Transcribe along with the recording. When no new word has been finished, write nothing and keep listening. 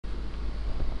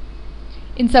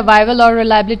In survival or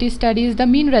reliability studies, the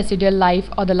mean residual life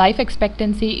or the life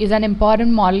expectancy is an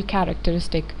important model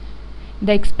characteristic.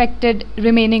 The expected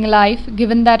remaining life,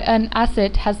 given that an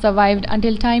asset has survived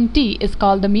until time t, is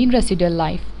called the mean residual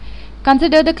life.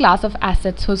 Consider the class of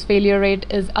assets whose failure rate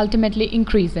is ultimately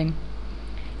increasing.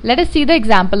 Let us see the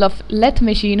example of lathe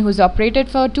machine who's operated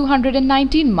for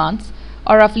 219 months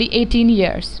or roughly 18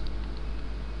 years.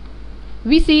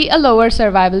 We see a lower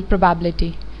survival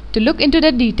probability. To look into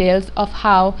the details of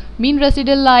how mean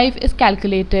residual life is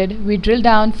calculated, we drill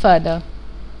down further.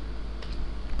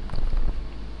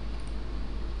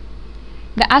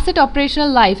 The asset operational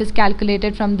life is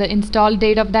calculated from the install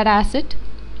date of that asset.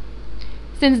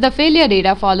 Since the failure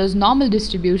data follows normal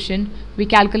distribution, we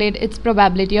calculate its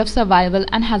probability of survival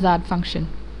and hazard function.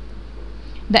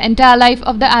 The entire life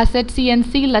of the asset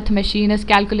CNC lathe machine is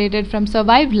calculated from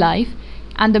survived life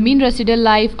and the mean residual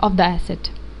life of the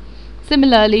asset.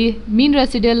 Similarly, mean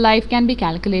residual life can be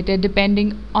calculated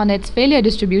depending on its failure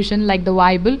distribution like the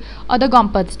Weibull or the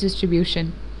Gompertz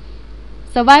distribution.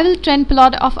 Survival trend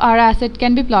plot of our asset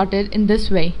can be plotted in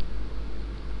this way.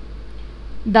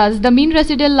 Thus, the mean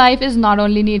residual life is not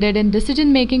only needed in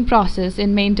decision-making process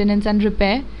in maintenance and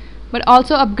repair, but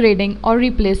also upgrading or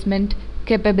replacement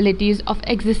capabilities of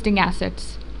existing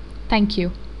assets. Thank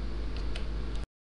you.